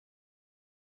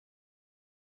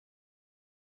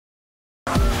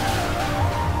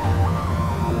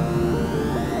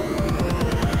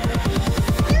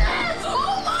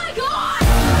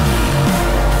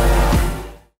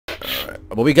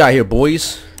What we got here,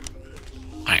 boys?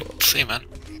 Alright, see, man.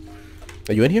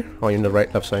 Are you in here? Oh, you're in the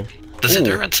right, left side. Does Ooh.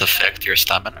 endurance affect your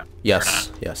stamina?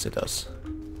 Yes, yes, it does.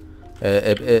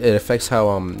 It affects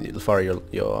how far you'll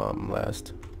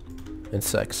last in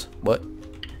sex. What?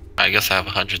 I guess I have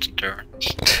 100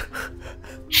 endurance.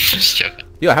 Just joking.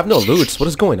 Yo, I have no loots. What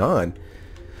is going on?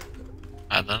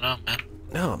 I don't know, man.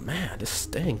 No, man, this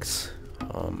stinks.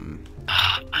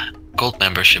 Ah, man. Gold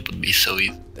membership would be so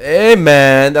easy. Hey,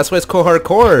 man, that's why it's called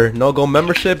hardcore. No gold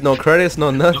membership, no credits, no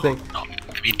nothing. No, I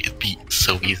mean, it'd be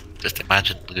so easy. Just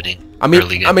imagine looting.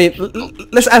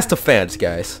 Let's ask the fans,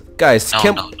 guys. Guys,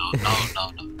 no.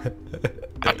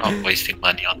 I'm not wasting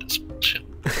money on this bullshit.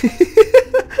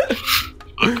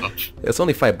 Fuck off. It's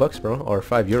only $5, bro, or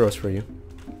 €5 for you.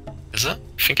 Is it?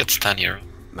 I think it's €10.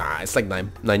 Nah, it's like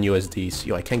 9 USDs.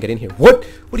 Yo, I can't get in here. What?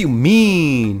 What do you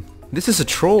mean? This is a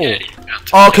troll. Yeah,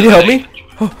 oh, can you help me?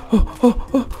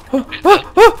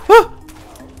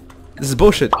 This is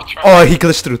bullshit. Oh, he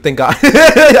glitched through. Thank God.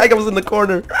 I was in the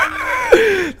corner.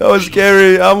 That was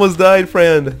scary. I almost died,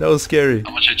 friend. That was scary.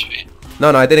 How much HP? No,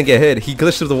 I didn't get hit. He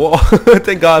glitched through the wall.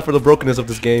 Thank God for the brokenness of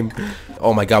this game.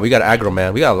 Oh my God, we got aggro,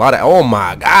 man. We got a lot of. Oh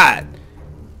my God.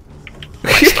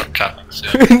 Might start cutting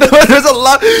soon. No, there's a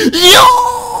lot. Yo.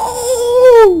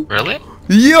 Really?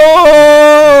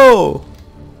 Yo.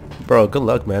 Bro, good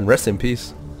luck, man. Rest in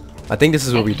peace. I think this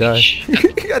is where we die.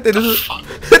 I think this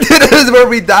is where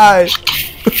we die.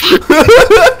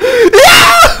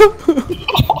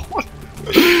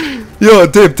 Yo,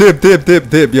 dip.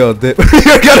 Yo, dip.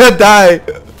 You're gonna die.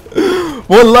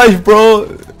 One life,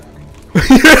 bro.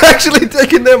 You're actually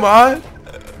taking them on?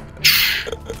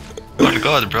 Oh my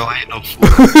God, bro, I ain't no fool.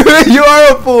 You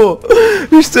are a fool.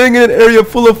 You're staying in an area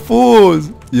full of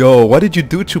fools. Yo, what did you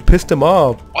do to piss them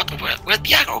off? What? Where'd the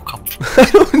aggro come from? I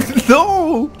don't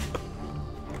know.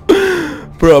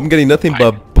 Bro, I'm getting nothing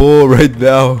but bull right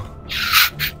now.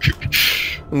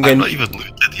 I'm not even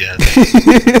looted yet.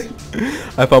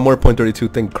 I found more .32,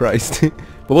 thank Christ.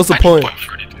 But what's the point?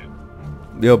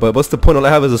 Yo, but what's the point? All I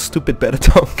have is a stupid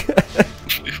Betatong.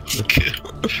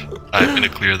 I'm gonna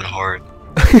clear the horde.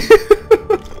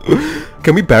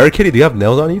 Can we barricade it? Do you have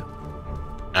nails on you?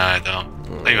 Nah, I don't.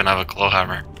 I don't even have a claw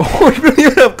hammer. Oh, you don't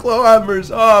even have claw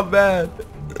hammers. Oh, man.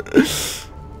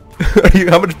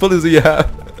 How much bullets do you have?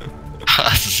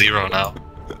 0 now.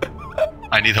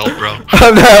 I need help, bro.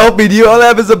 I'm not helping you. All I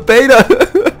have is a beta.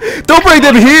 Don't bring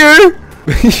them here.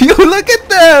 Yo, look at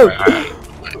them.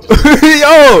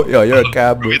 Yo, you're a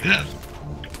cab.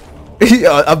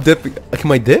 Yo, I'm dipping.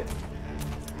 Can I dip?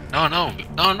 No,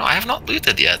 I have not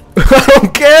looted yet. I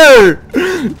don't care.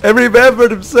 Every man for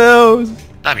themselves.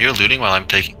 Damn, you're looting while I'm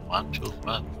taking one. Feels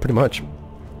bad. Pretty much.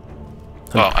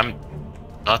 Well, I'm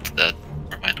not dead.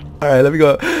 Never mind. Alright, let me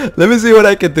go. Let me see what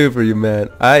I can do for you, man.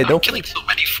 I'm killing so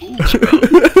many fools, bro.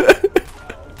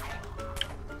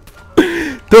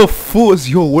 The fools,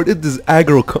 yo, where did this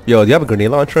aggro come? Yo, do you have a grenade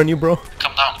launcher on you, bro?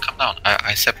 Come down.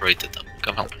 I separated them.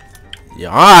 Come help me.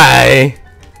 Yeah,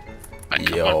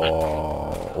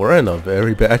 Yo, we're in a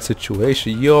very bad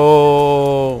situation.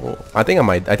 Yo, I think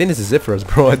this is it for us,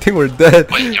 bro. I think we're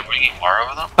dead. Wait, you're bringing more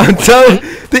of them? I'm telling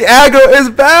you, the aggro is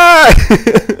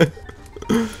bad.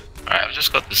 Alright, I've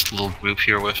just got this little group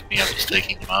here with me. I'm just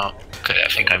taking them out. Okay, I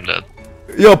think I'm dead.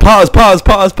 Yo, pause.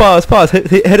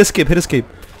 Hit escape.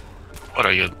 What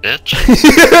are you, a bitch?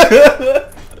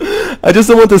 I just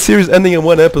don't want the series ending in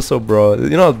one episode, bro.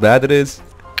 You know how bad it is?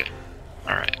 Okay.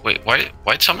 Alright, wait,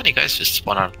 why'd so many guys just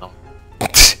spawn out of them?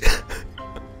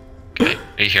 Okay,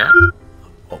 are you here?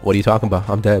 What are you talking about?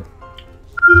 I'm dead.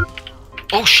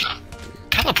 Oh shit!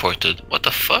 Teleported, what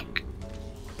the fuck?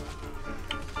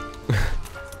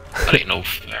 That ain't no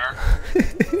fair.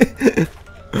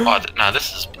 Oh, nah,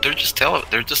 they're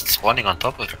just spawning on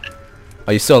top of me.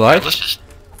 Are you still alive?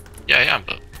 Yeah,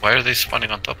 but why are they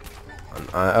spawning on top of me?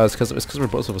 It's cause we're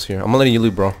both of us here. I'm letting you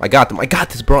loot, bro. I got them. I got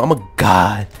this, bro. I'm a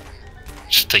god.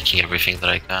 Just taking everything that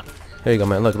I can. Here you go,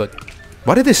 man. Look.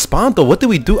 Why did they spawn though? What did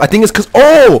we do? I think it's cause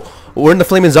we're in the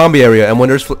flaming zombie area, and when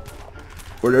there's a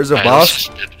boss.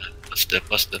 Let's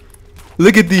dip.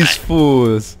 Look at these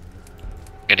fools.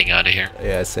 Getting out of here.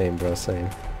 Yeah, same, bro. Same.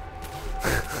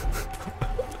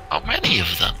 How many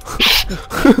of them?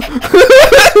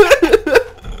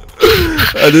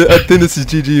 I think this is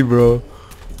GG, bro.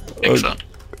 Think so?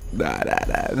 Nah.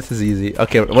 This is easy.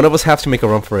 Okay, one of us has to make a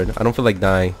run for it. I don't feel like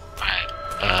dying.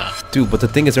 Alright, dude, but the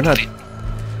thing is, they're not.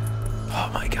 Oh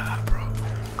my god, bro.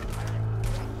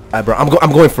 Alright, bro.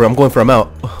 I'm going for it. I'm out.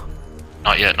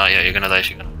 Not yet. You're gonna die if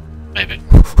you're gonna. Maybe.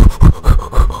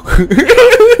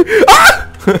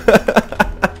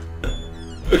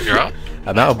 You're out?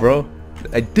 I'm out, bro.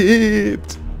 I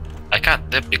dipped. I can't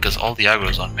dip because all the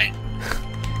aggro's on me.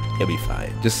 You'll be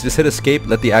fine. Just hit escape,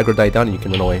 let the aggro die down, and you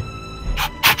can run away.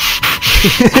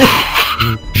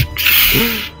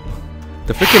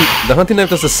 The hunting knife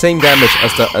does the same damage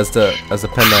as the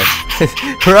pen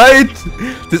knife. Right?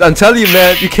 I'm telling you,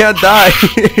 man, you can't die.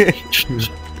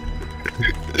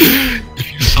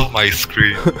 If you saw my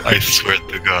screen, I swear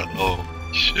to God, oh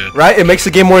shit. Right? It makes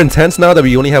the game more intense now that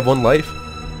we only have one life.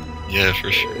 Yeah,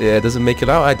 for sure. Yeah, it doesn't make it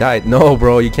out. I died. No,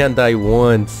 bro, you can't die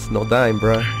once. No dying,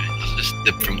 bro. Let's just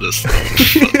dip from this.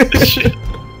 Shit.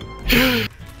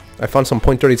 I found some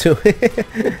 .32.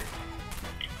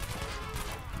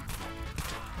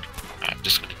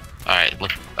 Alright,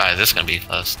 look. Alright, this is gonna be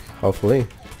fast. Hopefully.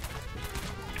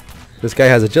 This guy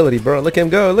has agility, bro. Look at him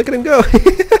go. Look at him go. Is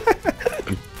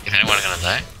anyone gonna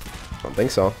die? I don't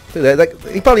think so. Dude,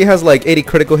 he probably has like 80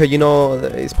 critical hit, you know.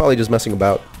 He's probably just messing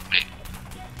about. Wait.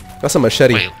 That's a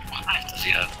machete. Wait, what knife does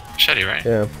he have? Machete, right?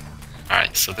 Yeah.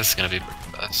 Alright, so this is gonna be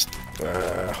fast.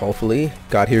 Hopefully.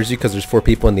 God hears you because there's 4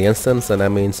 people in the instance, and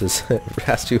that means it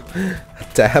has to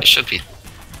tap. It should be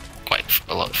quite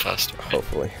a lot faster. Right?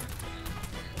 Hopefully.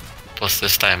 Plus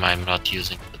this time I'm not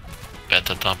using the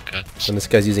beta dump cuts. And this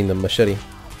guy's using the machete.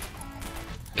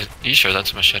 Are you sure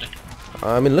that's a machete?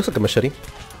 I mean, it looks like a machete.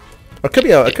 Or it could be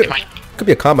a could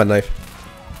be a combat knife.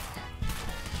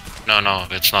 No,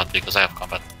 it's not because I have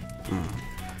combat.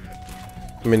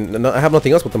 I mean, no, I have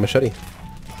nothing else but the machete.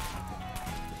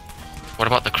 What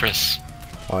about the Chris?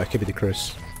 Oh, it could be the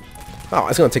Chris. Oh,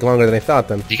 it's gonna take longer than I thought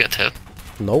then. You get hit?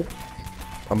 Nope.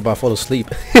 I'm about to fall asleep.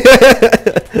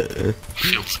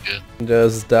 Feels good.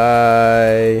 Just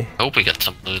die. I hope we get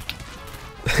some loot.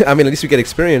 I mean, at least we get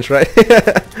experience, right?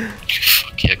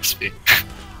 Fuck XP.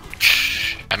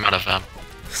 I'm out of ammo.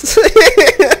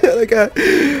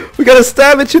 We gotta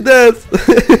stab at you, death.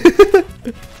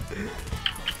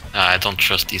 Nah, I don't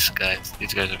trust these guys.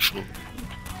 These guys are full.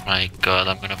 My God,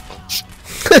 I'm gonna fall asleep.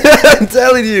 I'm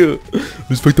telling you.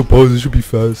 Respect the pause. It should be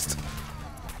fast.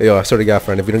 Yo, I swear to God,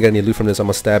 friend, if we don't get any loot from this, I'm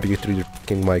gonna stab you through your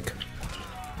fucking mic.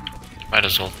 Might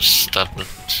as well just stab it.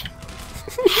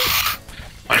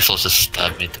 Might as well just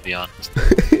stab me, to be honest.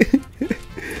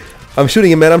 I'm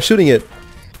shooting it, man. I'm shooting it.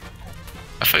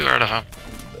 I thought you were out of ammo.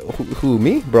 Who,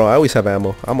 me? Bro, I always have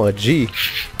ammo. I'm a G.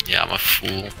 Yeah, I'm a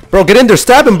fool. Bro, get in there.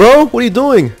 Stab him, bro. What are you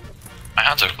doing? My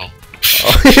hands are cold.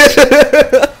 Oh.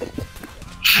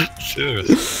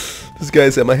 Seriously. This guy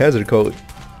said my hands are cold.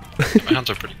 My hands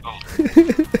are pretty cold.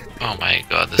 Oh my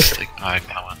God, this thing. I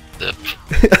want dip.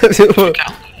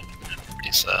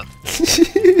 Pretty sad.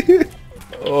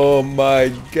 Oh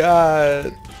my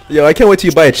God. Yo, I can't wait till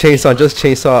you buy a chainsaw. Just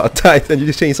chainsaw a type, and you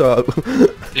just chainsaw.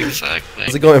 Exactly.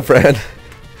 How's it going, Fran?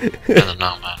 I don't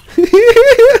know, man.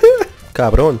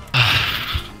 Cabron.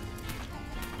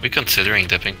 We considering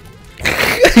dipping.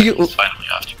 You, Finally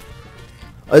after.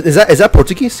 is that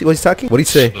Portuguese? What he's talking? What did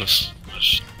he say?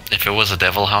 If it was a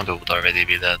devil hound, it would already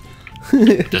be dead.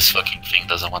 This fucking thing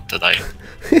doesn't want to die.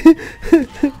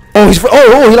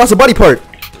 Oh, he lost a body part.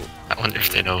 I wonder if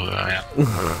they know who I am.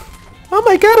 Oh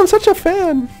my God, I'm such a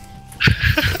fan.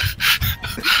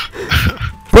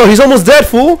 Bro, he's almost dead,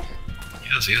 fool.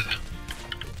 He is, yeah.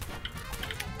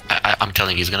 I'm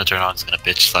telling you, he's gonna turn on, he's gonna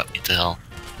bitch slap me to hell.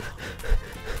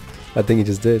 I think he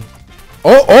just did.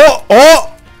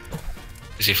 Oh!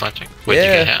 Is he flinching? Wait, you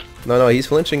get hit? No, he's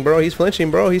flinching, bro. He's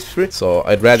flinching, bro. He's free. So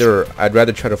I'd rather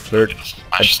try to flirt.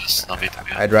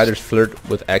 I'd rather flirt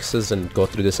with exes than go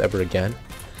through this ever again.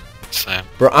 Same.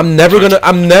 Bro, I'm never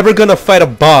gonna fight a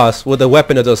boss with a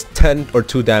weapon that does 10 or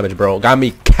 2 damage, bro. Got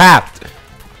me capped.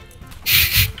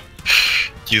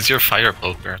 Use your fire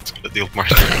poker. It's gonna deal more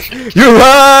damage. You're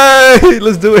right.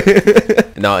 Let's do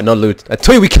it. No loot. I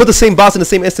told you we killed the same boss in the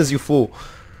same instance, you fool.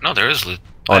 No, there is loot.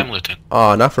 I'm looting.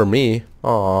 Oh, not for me.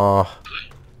 Aw.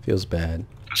 Feels bad.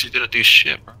 Because you didn't do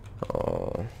shit, bro.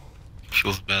 Oh.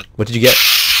 Feels bad. What did you get?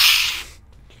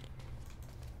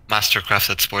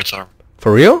 Mastercrafted sports armor.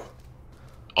 For real?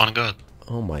 On God.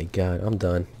 Oh my God, I'm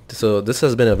done. So this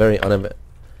has been a very unevent.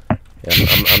 Yeah,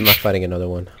 I'm not fighting another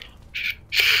one.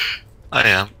 I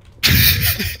am.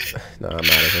 No, I'm out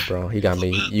of it, bro. You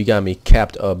got me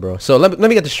capped up, bro. So let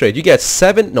me get this straight. You get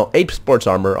 8 sports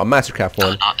armor, a Mastercraft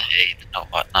one. No, not 8. No,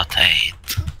 what? Not 8.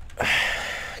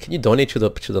 Can you donate to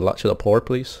the poor,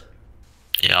 please?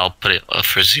 Yeah, I'll put it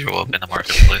for 0 up in the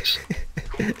marketplace.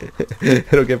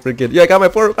 It'll get freaking. Yeah, I got my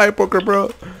fire poker,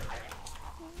 bro.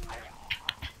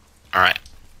 Alright.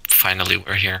 Finally,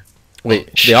 we're here.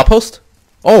 Wait, the outpost?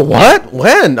 Oh, what?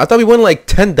 When? I thought we went like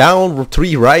 10 down,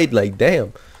 3 right. Like,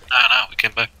 damn. No, we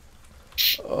came back.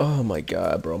 Oh my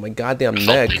God, bro. My goddamn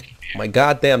neck. My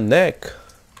goddamn neck.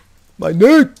 My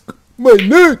neck. My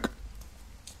neck.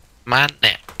 My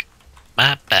neck.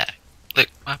 my back, lick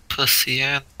my pussy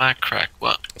and my crack.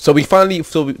 What? So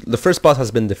the first boss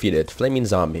has been defeated. Flaming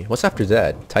zombie. What's after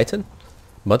that? Titan?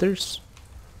 Mothers?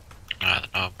 I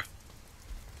don't know, bro.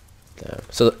 Damn.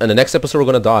 So in the next episode we're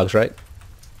gonna dogs, right?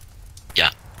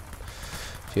 Yeah.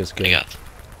 Feels good. I got.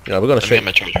 Yeah, we're gonna Let me show. get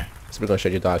my charger. So we're gonna show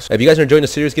you dogs. If you guys are enjoying the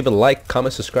series, give it a like,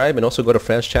 comment, subscribe, and also go to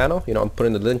Fran's channel. You know, I'm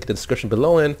putting the link in the description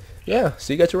below. And yeah,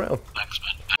 see you guys around. Thanks,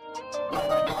 man.